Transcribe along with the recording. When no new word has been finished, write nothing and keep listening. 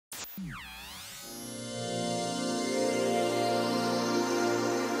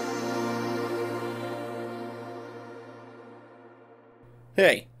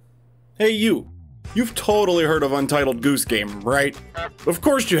Hey you. You've totally heard of Untitled Goose Game, right? Of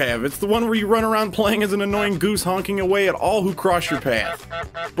course you have. It's the one where you run around playing as an annoying goose honking away at all who cross your path.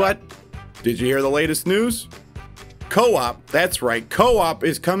 But, did you hear the latest news? Co-op, that's right, co-op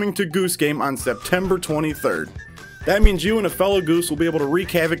is coming to Goose Game on September 23rd. That means you and a fellow goose will be able to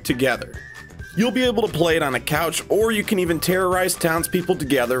wreak havoc together. You'll be able to play it on a couch, or you can even terrorize townspeople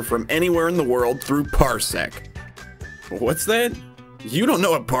together from anywhere in the world through Parsec. What's that? You don't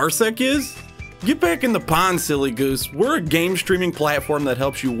know what Parsec is? Get back in the pond, silly goose. We're a game streaming platform that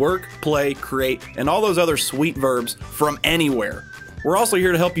helps you work, play, create, and all those other sweet verbs from anywhere. We're also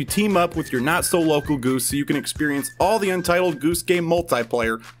here to help you team up with your not-so-local goose so you can experience all the Untitled Goose Game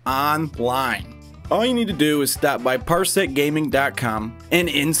multiplayer online. All you need to do is stop by parsecgaming.com and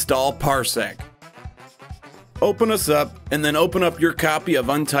install Parsec. Open us up, and then open up your copy of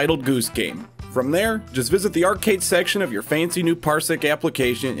Untitled Goose Game. From there, just visit the arcade section of your fancy new Parsec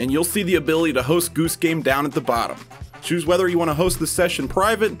application and you'll see the ability to host Goose Game down at the bottom. Choose whether you want to host the session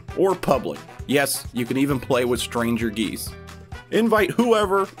private or public. Yes, you can even play with stranger geese. Invite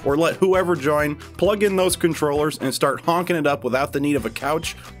whoever or let whoever join, plug in those controllers, and start honking it up without the need of a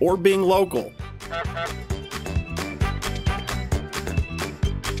couch or being local.